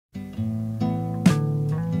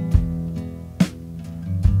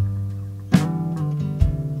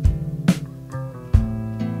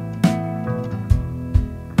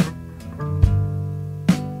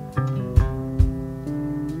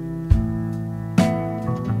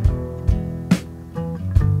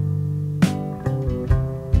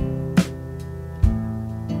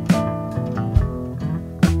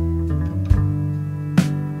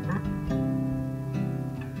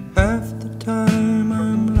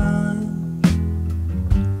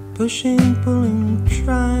pushing, pulling,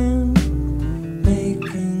 trying,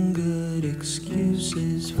 making good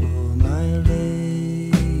excuses for my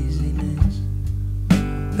laziness.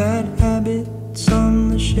 Bad habits on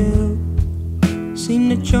the shelf seem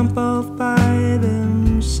to jump off by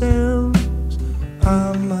themselves.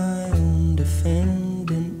 I'm my own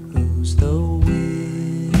defendant, who's the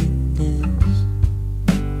witness?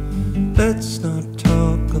 Let's not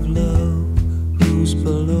talk of love, who's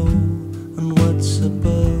below and what's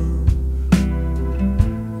above.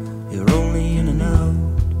 You're only in and out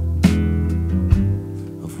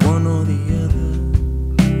of one or the other.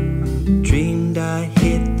 Dreamed I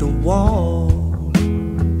hit the wall,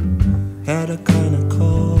 had a kind of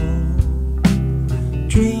call.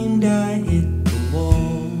 Dreamed I hit the wall.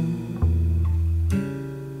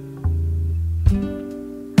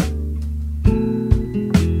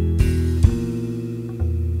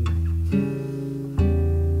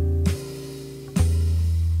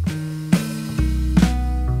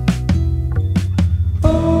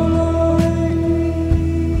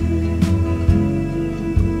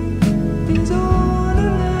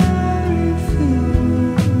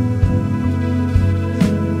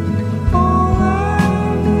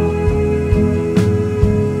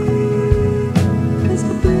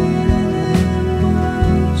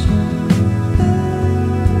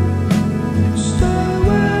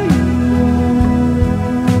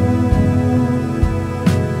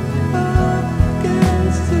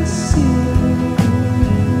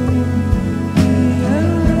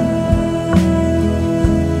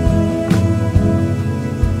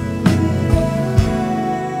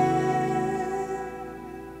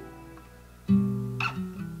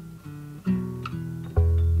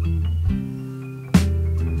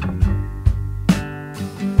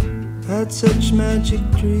 Had such magic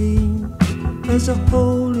dreams as a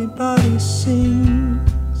holy body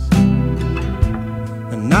sings,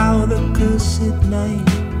 and now the cursed night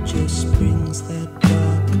just brings that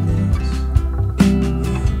darkness.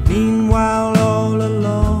 Meanwhile, all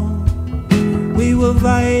along, we were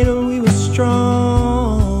vital, we were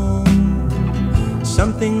strong.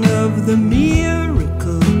 Something of the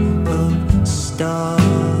miracle of starkness.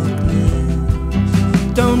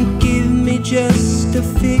 Don't give me just a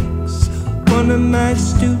fix, one of my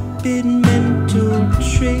stupid mental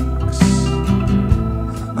tricks.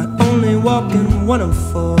 I only walk in one of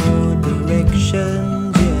four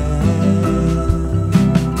directions, yeah.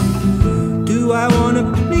 Do I wanna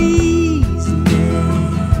please me?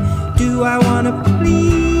 Do I wanna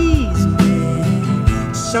please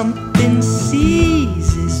me? Something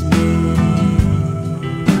seizes me.